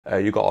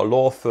You got a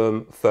lot of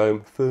foam.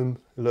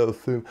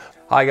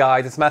 Hi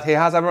guys, it's Matt here.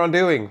 How's everyone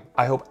doing?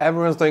 I hope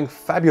everyone's doing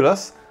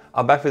fabulous.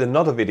 I'm back with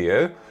another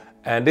video,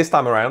 and this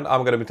time around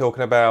I'm going to be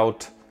talking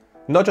about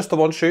not just the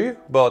one shoe,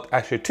 but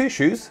actually two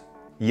shoes.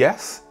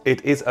 Yes,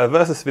 it is a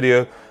versus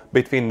video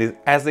between the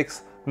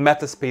ASICS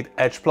METASPEED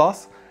EDGE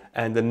Plus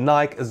and the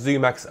NIKE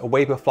ZOOMX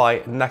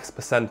VAPORFLY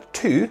NECT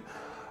 2,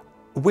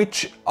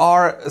 which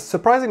are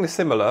surprisingly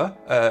similar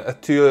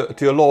to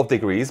a lot of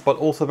degrees, but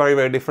also very,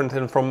 very different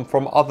and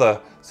from other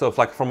sort of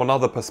like from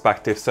another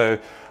perspective. So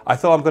I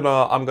thought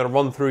I'm gonna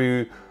run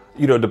through,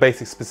 you know, the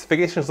basic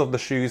specifications of the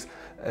shoes,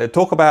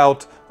 talk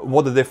about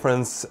what the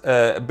difference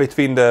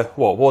between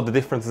what the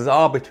differences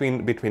are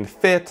between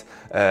fit,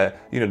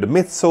 you know, the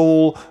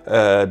midsole,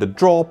 the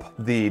drop,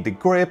 the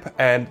grip,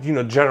 and you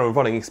know, general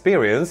running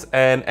experience.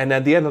 And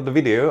at the end of the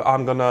video,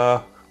 I'm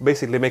gonna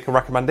basically make a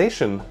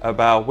recommendation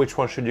about which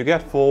one should you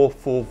get for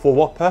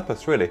what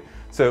purpose, really.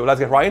 So let's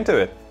get right into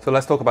it. So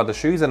let's talk about the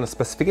shoes and the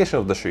specification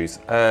of the shoes.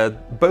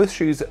 Both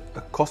shoes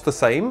cost the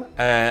same,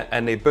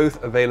 and they're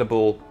both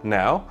available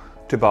now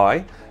to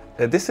buy.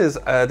 This is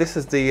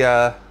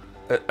the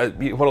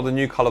one of the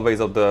new colorways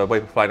of the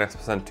VAPORFLY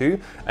NECT 2,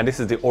 and this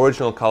is the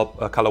original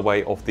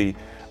colorway of the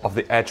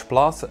Edge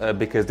Plus,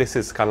 because this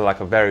is kind of like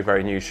a very,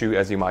 very new shoe,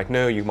 as you might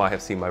know. You might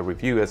have seen my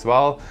review as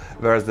well,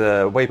 whereas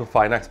the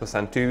VAPORFLY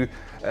NECT 2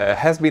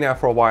 has been out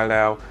for a while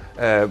now.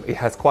 It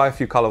has quite a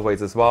few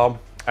colorways as well.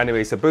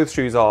 Anyway, so both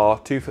shoes are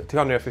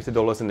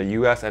 $250 in the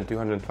US and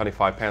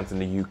 £225 in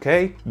the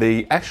UK.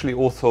 They actually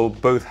also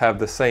both have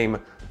the same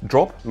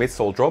drop,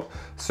 midsole drop.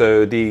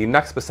 So the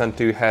NECT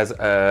 2 has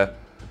an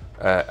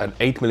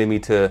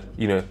 8mm,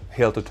 you know,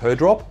 heel to toe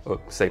drop,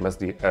 same as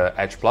the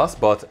Edge Plus,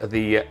 but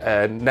the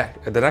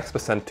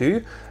NECT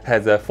 2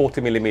 has a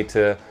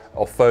 40mm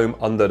of foam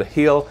under the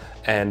heel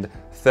and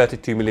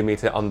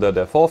 32mm under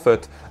the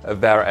forefoot,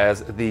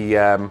 whereas the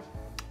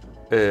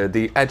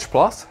Edge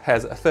Plus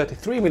has a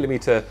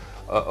 33mm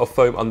of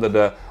foam under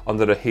the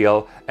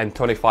heel and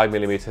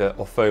 25mm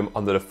of foam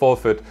under the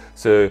forefoot.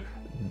 So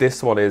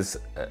this one is,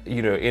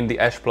 you know, in the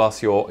Edge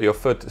Plus, your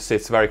foot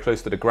sits very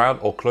close to the ground,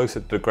 or closer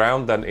to the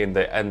ground than in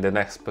the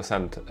NECT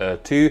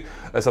 2.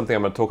 Something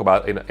I'm going to talk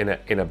about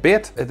in a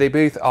bit. They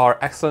both are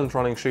excellent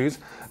running shoes.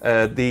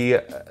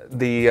 The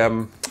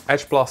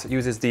Edge Plus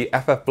uses the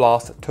FF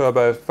Blast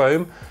Turbo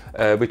foam,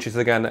 which is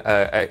again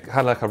kind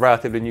of like a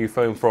relatively new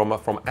foam from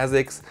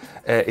ASICS.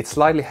 It's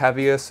slightly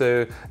heavier,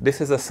 so this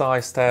is a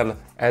size 10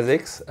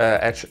 ASICS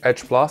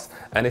Edge Plus,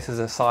 and this is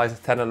a size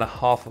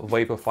 10.5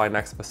 VAPORFLY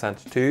NECT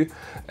 2.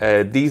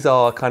 These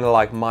are kind of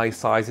like my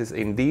sizes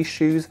in these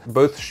shoes.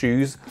 Both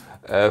shoes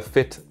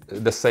fit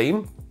the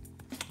same,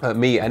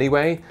 me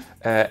anyway.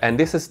 And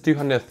this is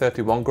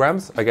 231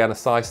 grams, again a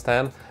size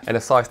 10, and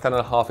a size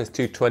 10.5 is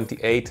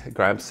 228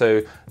 grams.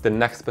 So the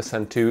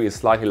NECT 2 is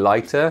slightly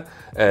lighter,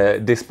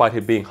 despite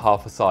it being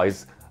half a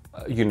size,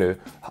 you know,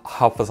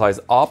 half a size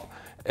up.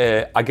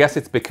 I guess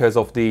it's because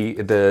of the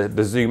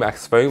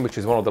ZOOMX foam, which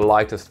is one of the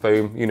lightest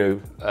foam, you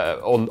know,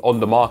 on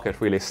the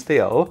market really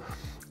still.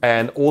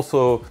 And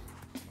also,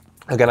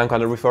 again, I'm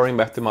kind of referring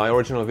back to my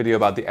original video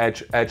about the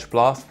Edge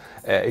Plus.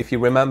 If you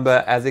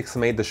remember, ASICS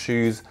made the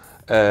shoes,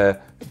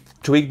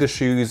 tweaked the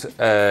shoes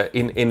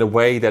in a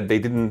way that they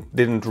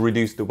didn't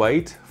reduce the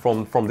weight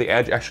from the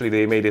Edge. Actually,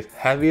 they made it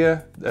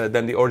heavier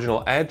than the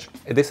original Edge.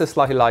 This is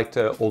slightly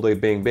lighter, although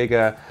being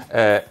bigger.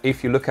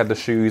 If you look at the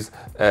shoes,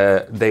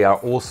 they are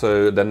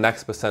also, the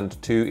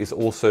NECT 2 is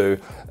also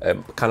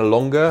kind of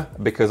longer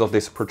because of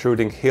this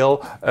protruding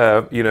heel,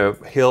 you know,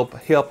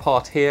 heel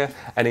part here,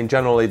 and in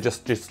general it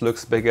just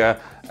looks bigger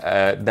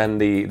than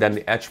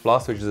the Edge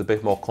Plus, which is a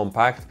bit more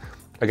compact.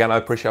 Again, I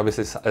appreciate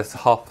obviously it's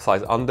half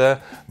size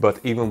under, but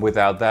even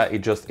without that,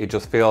 it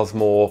just feels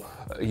more,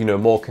 you know,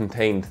 more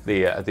contained,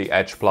 the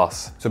Edge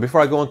Plus. So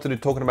before I go on to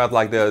talking about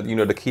like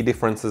the key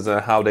differences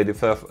and how they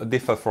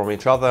differ from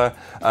each other,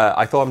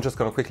 I thought I'm just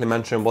going to quickly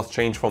mention what's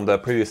changed from the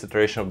previous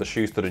iteration of the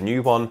shoes to the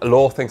new one. A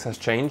lot of things has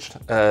changed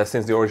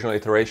since the original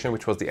iteration,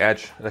 which was the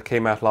Edge that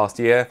came out last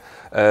year.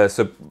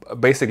 So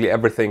basically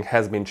everything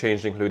has been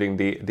changed, including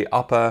the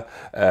upper,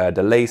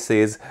 the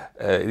laces,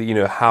 you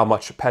know, how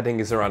much padding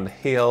is around the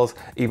heels,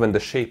 even the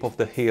shape of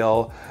the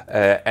heel,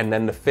 and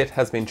then the fit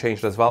has been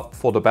changed as well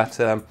for the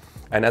better.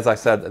 And as I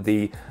said,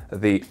 the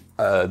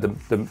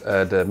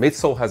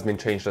midsole has been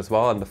changed as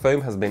well, and the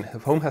foam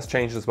has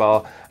changed as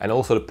well, and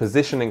also the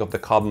positioning of the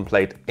carbon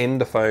plate in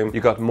the foam.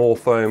 You got more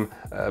foam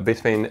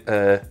between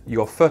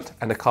your foot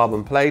and the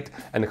carbon plate,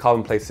 and the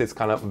carbon plate sits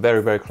kind of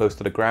very, very close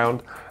to the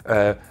ground.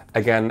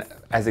 Again,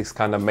 ASICS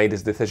kind of made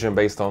this decision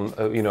based on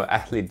you know,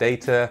 athlete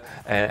data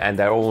and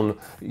their own,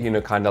 you know,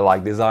 kind of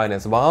like design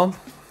as well.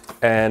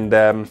 And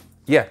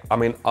yeah, I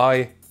mean,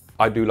 I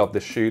do love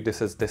this shoe.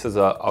 This is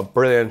a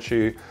brilliant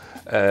shoe.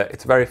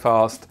 It's very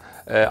fast.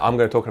 I'm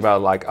going to talk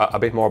about like a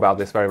bit more about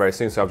this very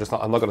soon, so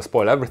I'm not going to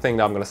spoil everything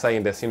that I'm going to say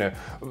in this, you know,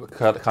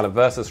 kind of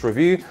versus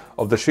review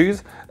of the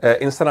shoes.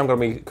 Instead, I'm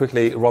going to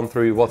quickly run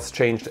through what's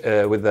changed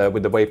with the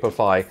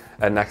Vaporfly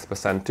NECT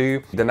Percent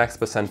 2. The NECT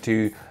Percent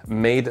 2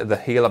 made the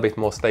heel a bit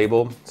more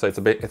stable, so it's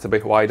a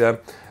bit wider.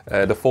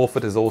 The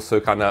forefoot has also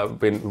kind of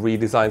been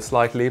redesigned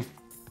slightly.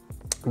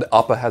 The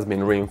upper has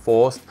been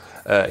reinforced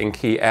in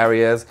key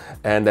areas,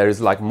 and there is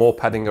like more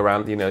padding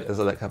around, you know, there's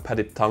like a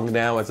padded tongue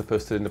now as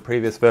opposed to in the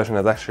previous version,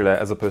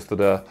 as opposed to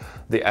the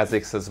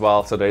ASICS as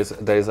well. So there's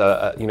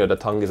a you know, the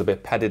tongue is a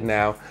bit padded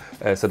now,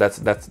 so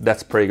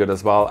that's pretty good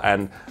as well.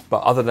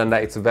 But other than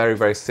that, it's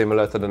very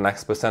similar to the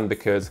NECT Percent,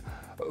 because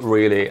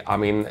really, I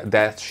mean,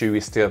 that shoe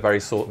is still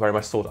very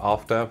much sought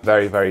after.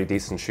 Very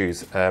decent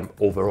shoes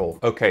overall.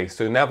 Okay,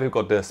 so now we've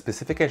got the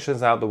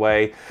specifications out of the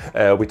way.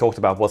 We talked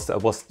about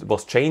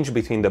what's changed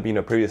between the, you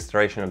know, previous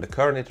iteration and the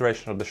current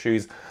iteration of the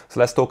shoes. So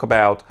let's talk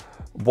about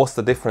what's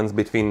the difference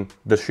between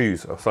the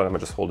shoes. Oh, sorry, let me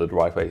just hold it the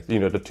right way. You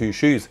know, the two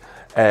shoes.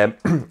 And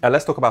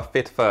let's talk about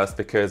fit first,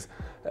 because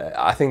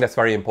I think that's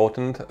very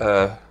important.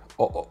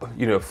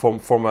 You know,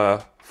 from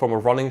a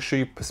running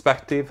shoe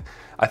perspective,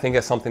 I think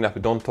that's something that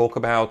we don't talk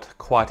about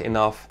quite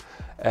enough,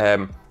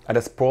 and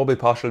that's probably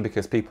partially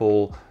because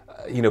people,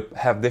 you know,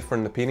 have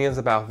different opinions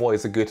about what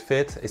is a good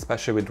fit,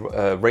 especially with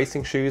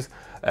racing shoes.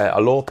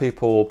 A lot of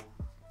people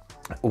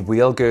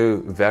will go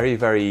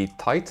very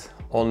tight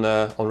on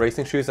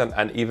racing shoes,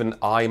 and even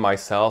I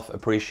myself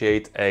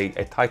appreciate a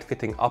tight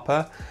fitting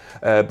upper,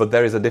 but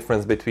there is a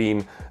difference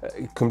between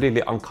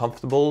completely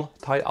uncomfortable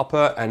tight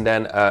upper and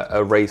then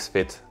a race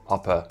fit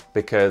upper,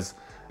 because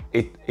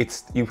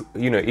it's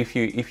you know, if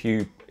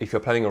you're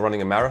planning on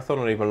running a marathon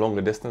or even longer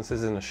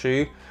distances in a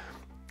shoe,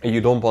 you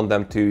don't want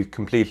them to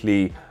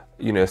completely,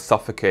 you know,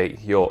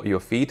 suffocate your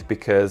feet,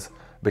 because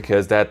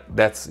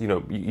that's you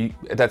know,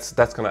 that's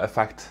going to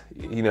affect,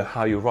 you know,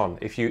 how you run.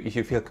 If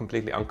you feel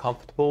completely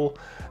uncomfortable,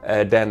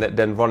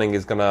 then running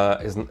is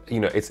you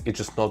know, it's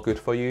just not good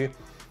for you.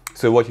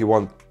 So what you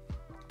want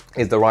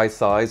is the right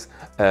size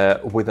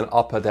with an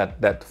upper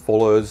that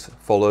follows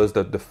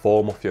the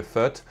form of your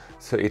foot.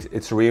 So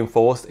it's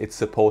reinforced, it's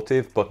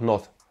supportive, but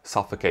not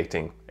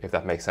suffocating, if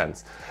that makes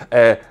sense.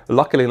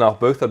 Luckily enough,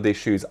 both of these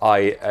shoes,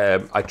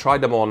 I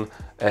tried them on,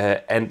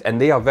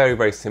 and they are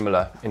very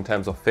similar in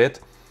terms of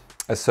fit.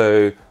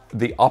 So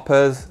the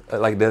uppers,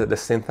 like the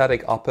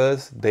synthetic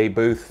uppers, they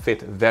both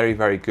fit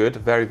very good,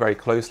 very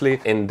closely.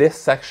 In this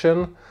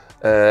section,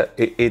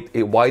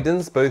 it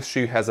widens. Both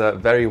shoe has a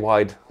very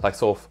wide, like,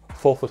 sort of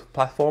forefoot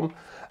platform,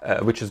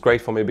 which is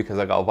great for me because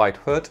I got a wide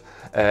foot,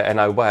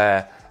 and I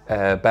wear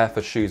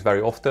barefoot shoes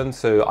very often,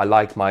 so I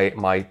like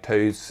my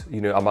toes,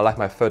 you know, I like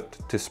my foot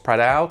to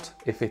spread out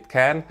if it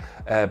can,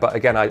 but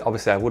again,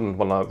 obviously I wouldn't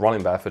want to run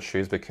in barefoot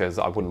shoes because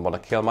I wouldn't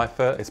want to kill my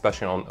foot,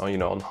 especially on you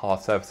know, on hard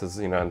surfaces,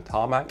 you know, and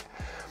tarmac.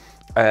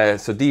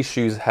 So these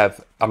shoes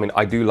have, I mean,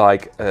 I do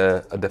like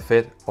the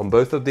fit on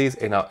both of these,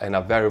 and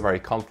are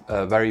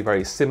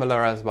very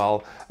similar as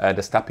well.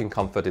 The stepping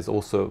comfort is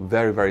also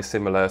very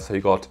similar, so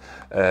you got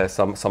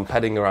some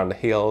padding around the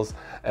heels.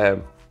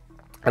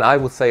 And I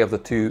would say of the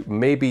two,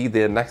 maybe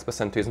the NECT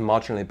Percent 2 is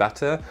marginally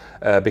better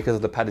because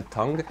of the padded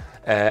tongue,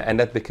 and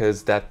that's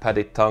because that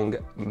padded tongue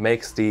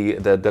makes the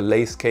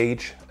lace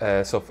cage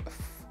sort of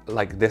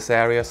like this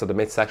area, so the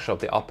midsection of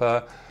the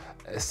upper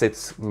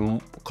sits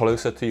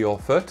closer to your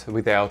foot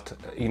without,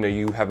 you know,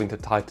 you having to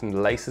tighten the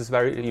laces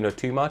very, you know,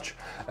 too much,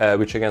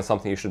 which again,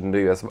 something you shouldn't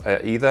do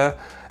either,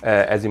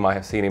 as you might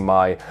have seen in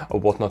my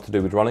what not to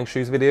do with running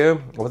shoes video.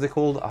 What was it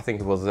called? I think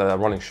it was a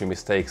running shoe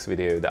mistakes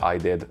video that I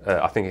did.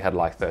 I think it had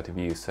like 30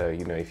 views, so,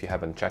 you know, if you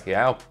haven't checked it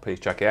out, please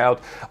check it out.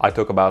 I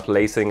talk about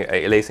lacing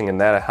in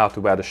there, how to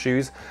wear the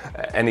shoes.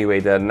 Anyway,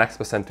 the NECT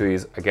Percent 2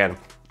 is, again,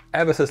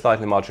 ever so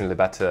slightly marginally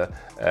better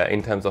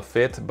in terms of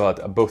fit,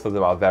 but both of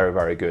them are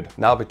very good.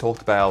 Now we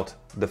talked about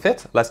the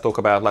fit, let's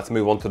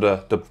move on to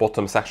the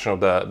bottom section of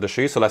the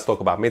shoe. So let's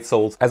talk about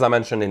midsoles. As I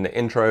mentioned in the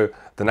intro,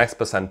 the NECT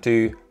Percent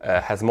 2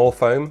 has more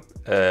foam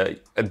and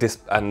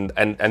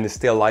is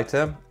still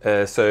lighter.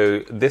 So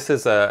this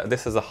is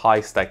a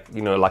high stack,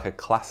 you know, like a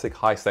classic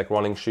high stack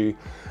running shoe.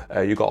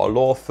 You got a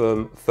lot of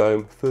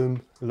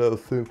foam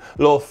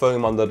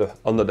under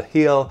the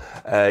heel.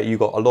 You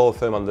got a lot of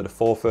foam under the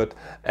forefoot,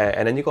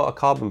 and then you got a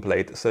carbon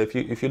plate. So if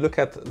you look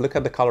at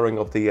the coloring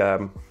of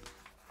the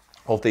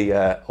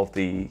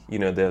you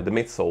know, the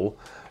midsole,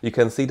 you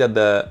can see that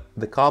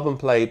the carbon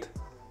plate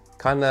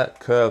kind of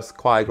curves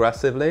quite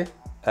aggressively,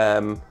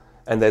 and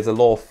there's a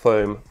lot of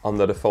foam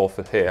under the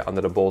forefoot here,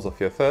 under the balls of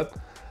your foot,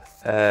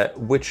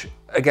 which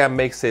again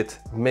makes it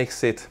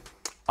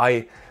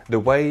the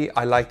way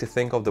I like to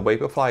think of the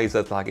Vaporfly is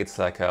that it's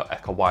like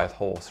a wild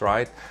horse,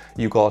 right?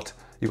 You got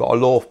a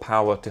lot of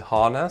power to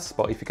harness,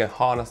 but if you can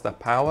harness that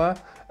power,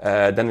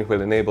 then it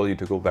will enable you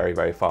to go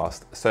very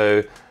fast.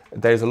 So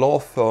there's a lot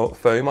of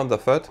foam on the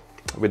foot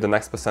with the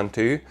NECT Percent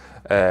 2,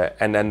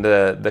 and then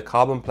the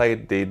carbon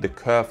plate, the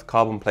curved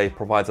carbon plate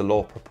provides a lot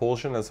of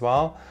propulsion as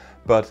well.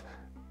 But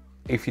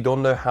if you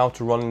don't know how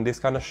to run in this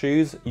kind of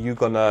shoes, you're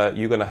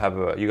gonna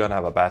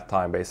have a bad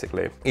time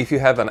basically. If you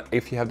have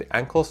the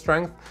ankle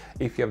strength,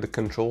 if you have the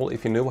control,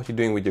 if you know what you're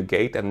doing with your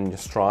gait and your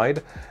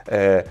stride,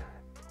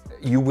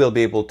 you will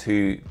be able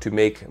to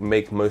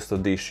make most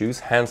of these shoes.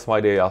 Hence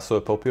why they are so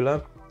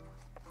popular.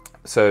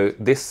 So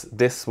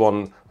this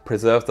one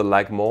preserves the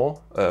leg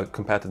more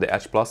compared to the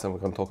Edge Plus, and we're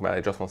going to talk about it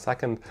in just 1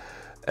 second.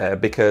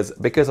 Because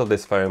of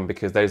this foam,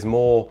 because there's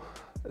more,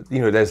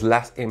 there's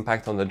less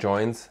impact on the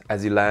joints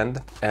as you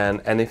land,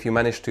 and if you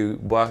manage to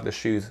work the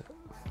shoes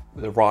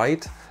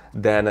right,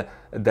 then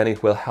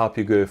it will help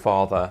you go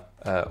farther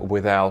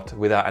without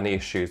any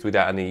issues,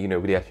 without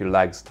your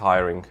legs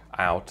tiring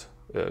out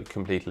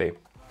completely.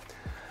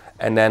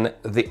 And then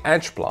the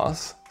Edge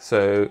Plus,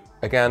 so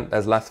again,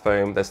 there's less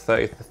foam, there's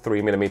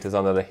 33 millimeters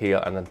under the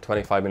heel and then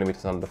 25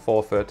 millimeters under the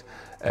forefoot.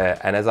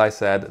 And as I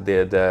said,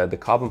 the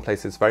carbon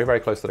plate is very, very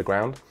close to the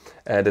ground.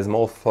 There's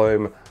more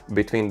foam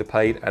between the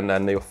plate and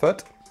then your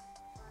foot.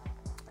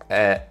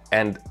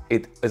 And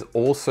it is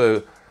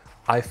also,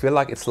 I feel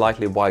like it's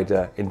slightly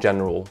wider in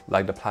general,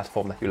 like the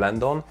platform that you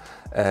land on.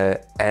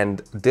 And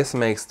this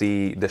makes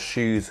the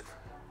shoes,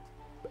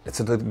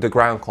 so the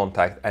ground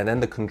contact and then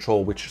the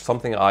control, which is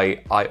something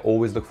I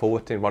always look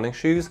forward to in running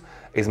shoes,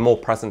 is more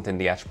present in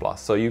the Edge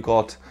Plus. So you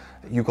got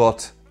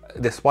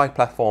this wide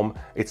platform.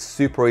 It's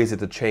super easy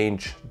to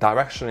change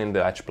direction in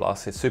the Edge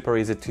Plus. It's super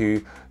easy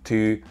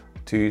to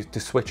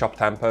switch up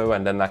tempo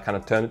and then that kind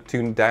of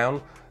tune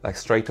down like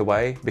straight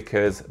away,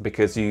 because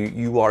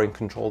you are in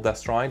control of that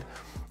stride.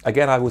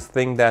 Again, I would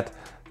think that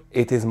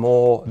it is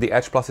more, the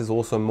Edge Plus is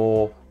also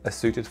more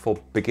suited for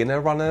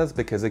beginner runners,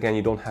 because again,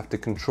 you don't have to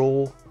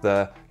control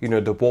the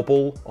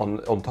wobble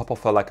on top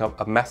of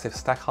a massive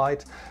stack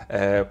height,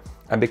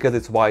 and because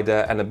it's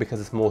wider and because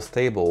it's more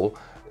stable,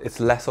 it's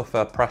less of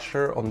a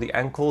pressure on the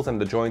ankles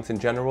and the joints in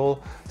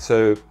general.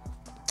 So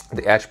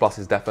the Edge Plus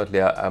is definitely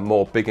a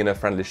more beginner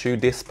friendly shoe,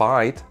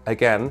 despite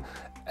again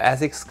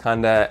ASICS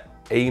kind of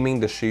aiming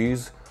the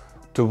shoes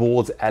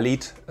towards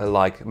elite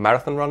like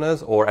marathon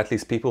runners, or at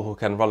least people who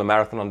can run a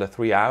marathon under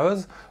 3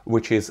 hours,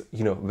 which is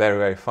very,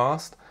 very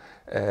fast.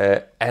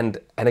 And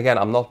again,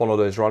 I'm not one of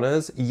those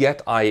runners,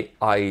 yet I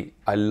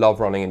love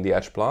running in the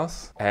Edge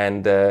Plus,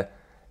 and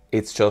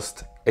it's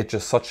just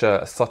such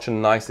a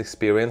nice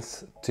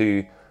experience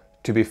to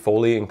be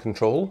fully in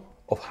control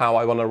of how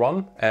I want to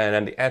run, and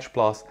then the Edge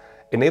Plus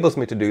enables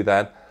me to do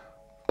that.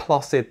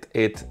 Plus it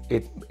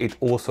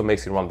also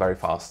makes you run very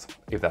fast,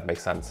 if that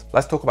makes sense.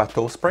 Let's talk about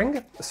toe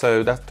spring.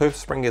 So that toe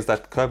spring is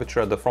that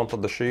curvature at the front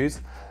of the shoes,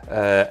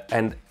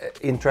 and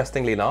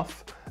interestingly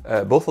enough,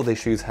 both of these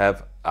shoes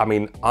have,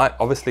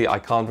 obviously I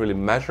can't really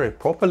measure it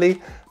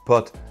properly,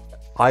 but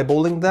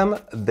eyeballing them,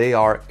 they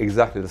are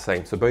exactly the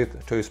same. So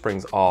both toe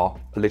springs are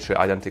literally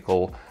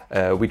identical,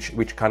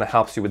 which kind of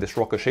helps you with this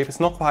rocker shape. It's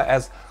not quite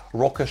as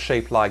rocker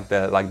shaped like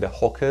the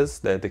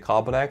Hokas, the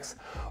Carbon X,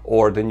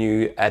 or the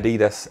new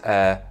Adidas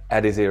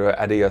Adizero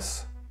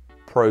Adios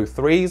Pro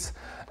 3s,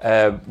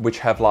 which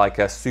have like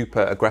a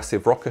super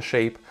aggressive rocker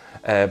shape.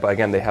 But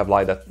again, they have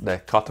like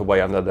the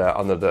cutaway under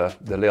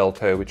the little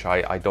toe, which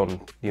I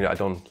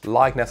don't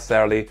like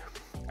necessarily.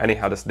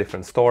 Anyhow, that's a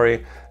different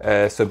story.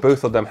 So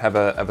both of them have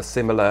a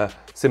similar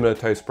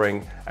toe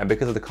spring, and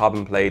because of the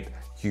carbon plate,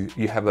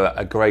 you have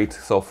a great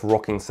sort of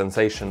rocking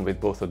sensation with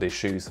both of these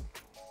shoes.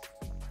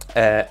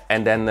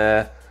 And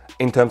then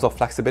in terms of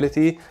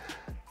flexibility,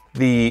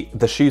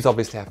 the shoes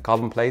obviously have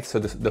carbon plates, so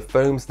the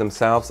foams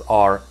themselves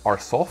are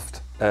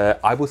soft.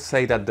 I would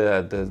say that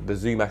the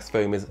ZOOMX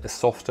foam is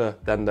softer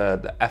than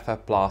the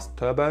FF Blast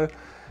Turbo,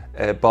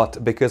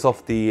 but because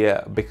of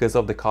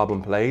the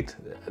carbon plate,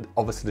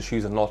 obviously the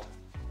shoes are not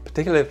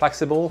particularly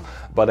flexible.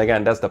 But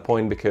again, that's the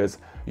point, because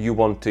you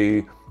want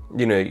to,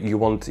 you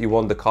want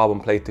the carbon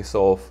plate to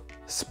sort of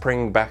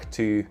spring back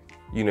to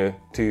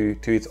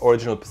its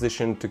original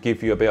position, to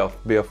give you a bit of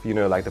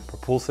like the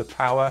propulsive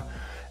power.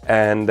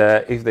 And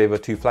if they were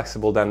too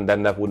flexible, then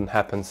that wouldn't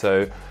happen.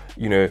 So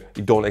you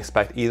don't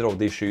expect either of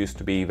these shoes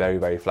to be very,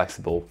 very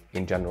flexible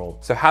in general.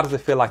 So how does it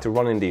feel like to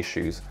run in these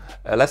shoes?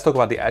 Let's talk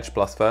about the Edge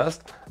Plus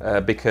first,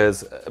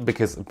 because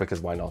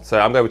why not? So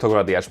I'm going to be talking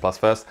about the Edge Plus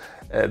first.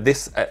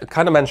 This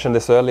kind of mentioned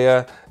this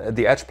earlier.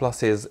 The Edge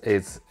Plus is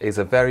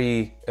a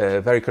very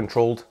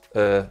controlled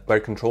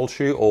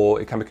shoe,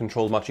 or it can be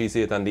controlled much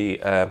easier than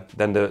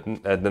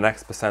the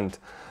Next Percent.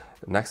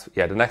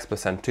 The Next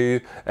Percent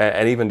 2,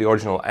 and even the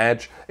original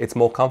Edge. It's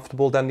more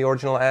comfortable than the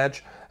original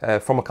Edge.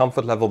 From a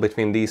comfort level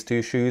between these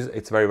two shoes,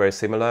 it's very, very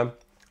similar.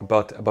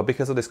 But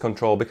because of this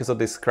control, because of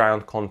this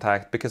ground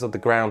contact, because of the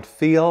ground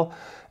feel,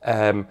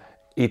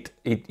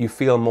 you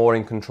feel more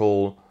in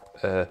control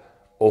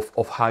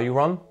of how you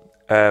run.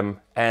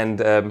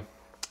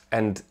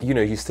 And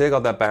you still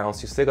got that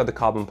bounce, you still got the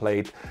carbon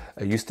plate,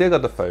 you still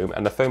got the foam,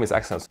 and the foam is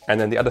excellent. And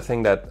then the other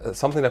thing,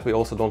 something that we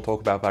also don't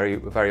talk about very,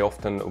 very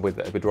often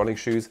with running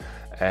shoes,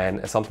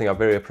 and something I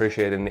very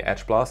appreciate in the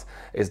Edge Plus,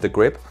 is the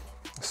grip.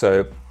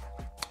 So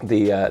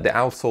the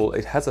outsole,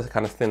 it has a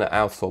kind of thinner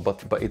outsole,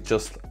 but it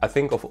just, I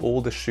think of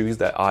all the shoes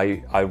that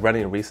I ran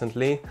in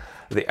recently,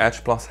 the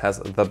Edge Plus has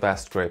the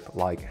best grip,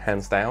 like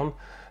hands down.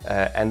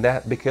 And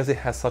that, because it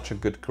has such a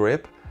good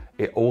grip,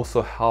 it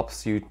also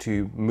helps you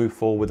to move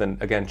forward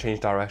and again change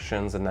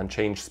directions and then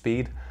change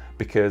speed,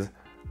 because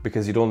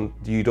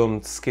you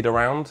don't skid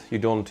around, you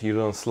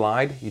don't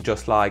slide, you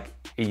just like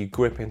you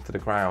grip into the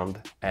ground,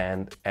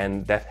 and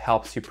that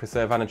helps you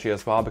preserve energy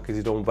as well, because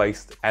you don't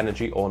waste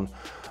energy on,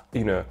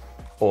 you know,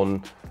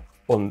 on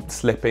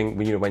slipping,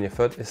 you know, when your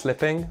foot is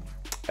slipping.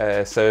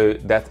 So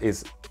that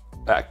is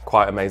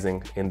quite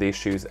amazing in these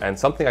shoes, and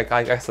something like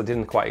I guess I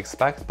didn't quite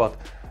expect, but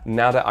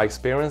now that I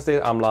experienced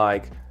it, I'm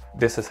like,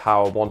 this is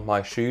how I want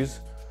my shoes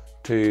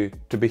to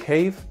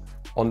behave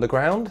on the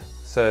ground.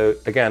 So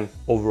again,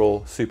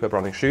 overall superb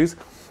running shoes.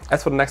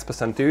 As for the next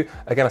percent too,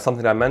 again, it's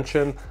something I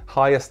mentioned,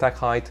 higher stack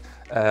height,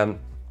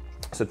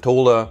 so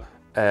taller,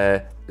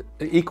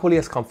 equally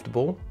as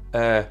comfortable.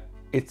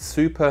 It's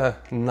super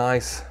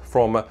nice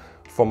from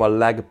a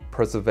leg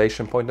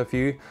preservation point of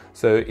view.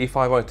 So if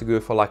I wanted to go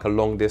for like a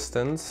long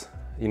distance,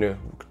 you know,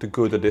 to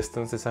go the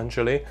distance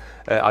essentially,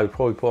 I would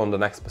probably put on the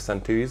next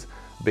percent twos,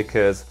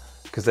 because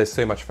there's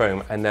so much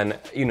foam. And then,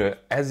 you know,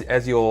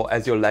 as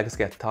your legs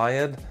get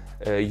tired,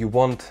 you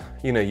want,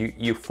 you know,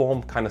 your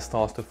form kind of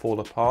starts to fall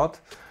apart,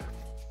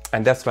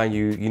 and that's when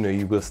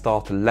you will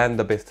start to land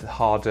a bit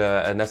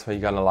harder, and that's when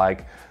you're gonna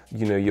like,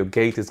 you know, your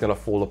gait is gonna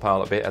fall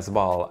apart a bit as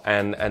well.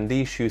 And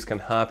these shoes can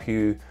help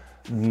you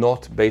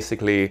not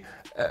basically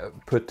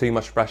put too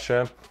much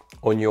pressure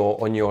on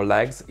your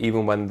legs,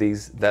 even when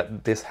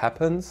this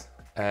happens.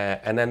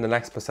 And then the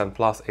next percent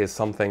plus is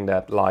something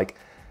that like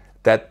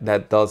that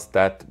does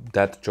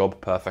that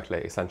job perfectly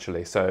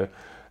essentially. So,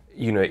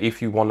 you know,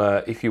 if you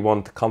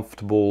want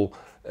comfortable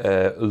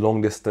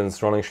long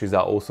distance running shoes that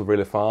are also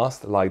really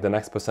fast, like the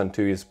next percent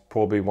 2 is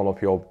probably one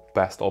of your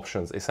best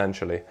options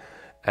essentially.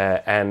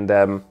 And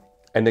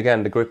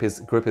again, the grip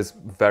is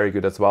very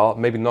good as well.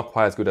 Maybe not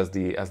quite as good as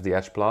the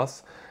Edge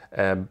Plus,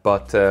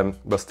 but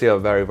still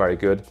very, very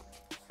good.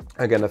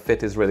 Again, the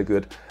fit is really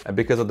good, and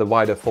because of the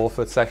wider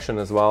forefoot section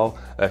as well,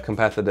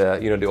 compared to the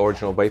the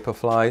original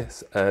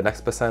Vaporfly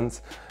Next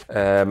Percent,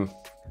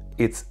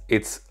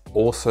 it's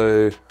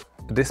also,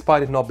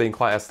 despite it not being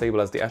quite as stable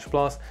as the Edge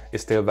Plus,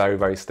 it's still very,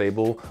 very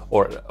stable,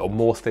 or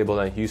more stable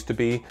than it used to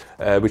be,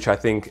 which I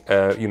think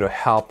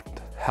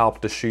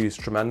helped the shoes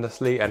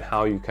tremendously and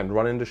how you can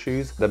run in the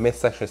shoes. The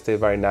midsection is still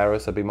very narrow,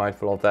 so be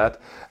mindful of that.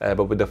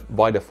 But with the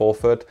wider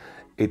forefoot,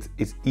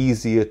 it's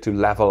easier to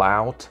level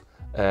out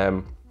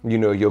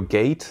your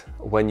gait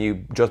when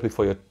you just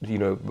before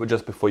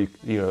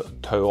you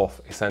toe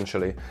off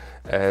essentially.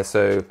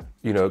 So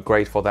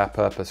great for that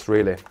purpose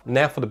really.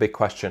 Now for the big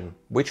question,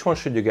 which one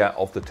should you get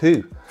of the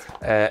two?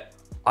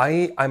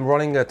 I'm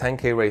running a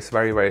 10K race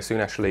very, very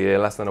soon, actually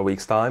less than a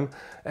week's time,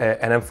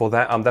 and then for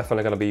that I'm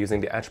definitely going to be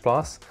using the Edge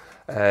Plus.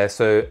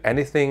 So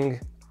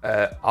anything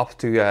up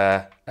to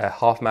a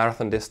half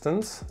marathon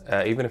distance,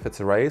 even if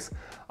it's a race,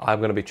 I'm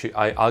going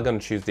to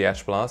choose the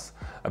Edge Plus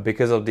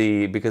because of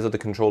the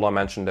control I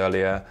mentioned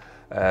earlier,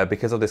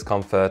 because of this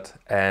comfort,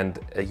 and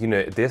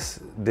this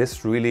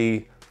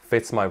really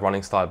fits my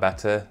running style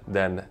better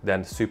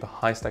than super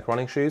high stack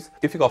running shoes.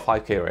 If you got a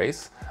 5K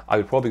race, I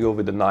would probably go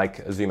with the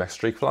NIKE ZOOMX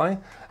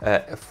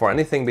VAPORFLY. For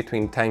anything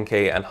between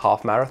 10K and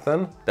half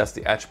marathon, that's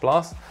the Edge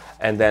Plus,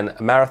 and then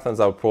marathons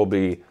I would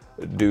probably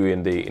do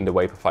in the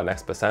Vaporfly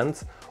Next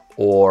Percent,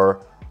 or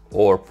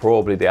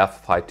probably the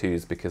Alpha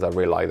 2s, because I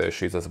really like those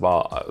shoes as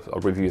well. A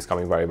review is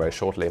coming very, very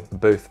shortly.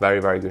 Both very,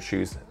 very good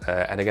shoes,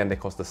 and again they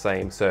cost the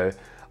same. So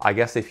I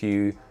guess if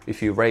you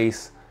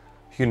race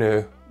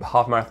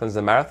half marathons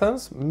and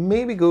marathons,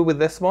 maybe go with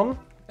this one,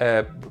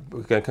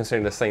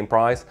 considering the same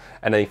price.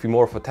 And then if you're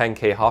more of a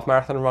 10K half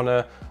marathon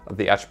runner,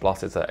 the Edge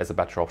Plus is a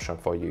better option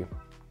for you.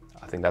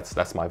 I think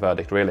that's my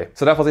verdict really.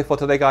 So that was it for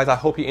today, guys. I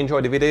hope you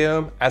enjoyed the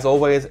video. As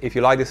always, if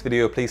you like this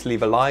video, please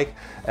leave a like.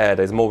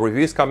 There's more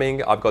reviews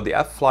coming. I've got the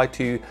Vaporfly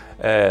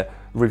 2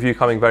 review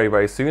coming very,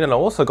 very soon, and I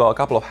also got a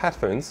couple of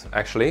headphones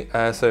actually.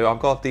 So I've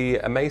got the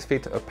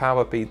Amazfit not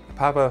Power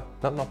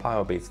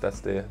Beats. That's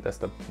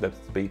the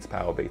Beats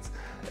Power Beats.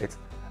 It's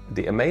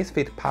the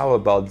Amazfit Power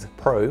Buds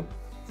Pro,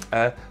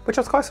 which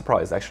I was quite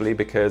surprised actually,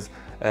 because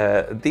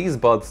these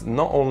buds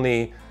not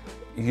only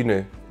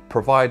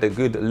provide a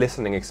good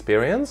listening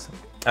experience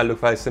and look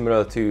very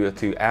similar to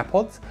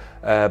AirPods,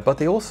 but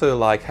they also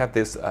like have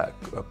this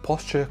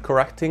posture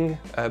correcting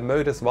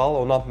mode as well,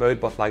 or not mode,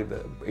 but like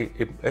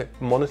it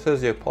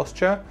monitors your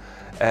posture,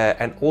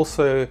 and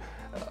also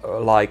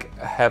like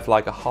have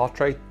like a heart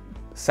rate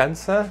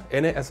sensor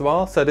in it as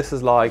well. So this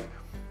is like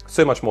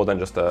so much more than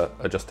just a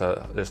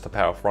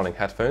pair of running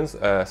headphones.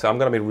 So I'm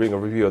going to be doing a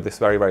review of this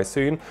very, very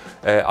soon.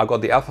 I've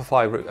got the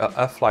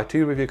Vaporfly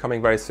 2 review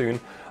coming very soon.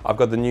 I've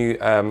got the new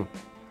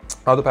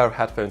other pair of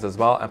headphones as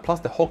well, and plus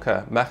the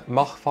Hoka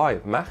Mach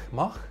 5. Mach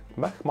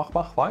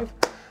 5?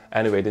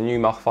 Anyway, the new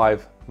Hoka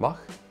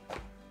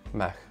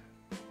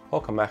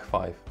Mach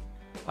 5.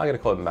 I'm gonna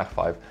call it Mach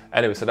 5.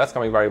 Anyway, so that's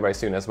coming very, very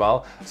soon as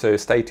well. So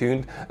stay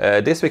tuned.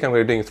 This week I'm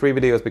gonna be doing 3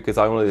 videos because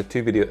I only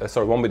did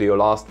 1 video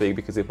last week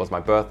because it was my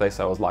birthday.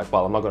 So I was like,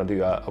 well, I'm not gonna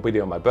do a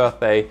video on my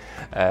birthday.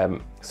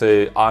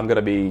 So I'm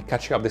gonna be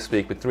catching up this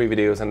week with 3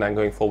 videos, and then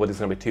going forward, there's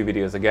gonna be 2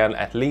 videos again,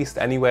 at least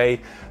anyway,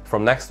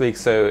 from next week.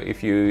 So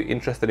if you're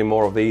interested in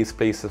more of these,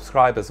 please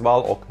subscribe as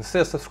well, or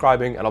consider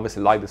subscribing, and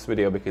obviously like this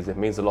video because it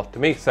means a lot to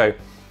me. So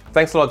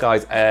thanks a lot,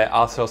 guys.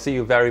 I shall see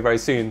you very, very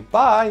soon.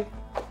 Bye.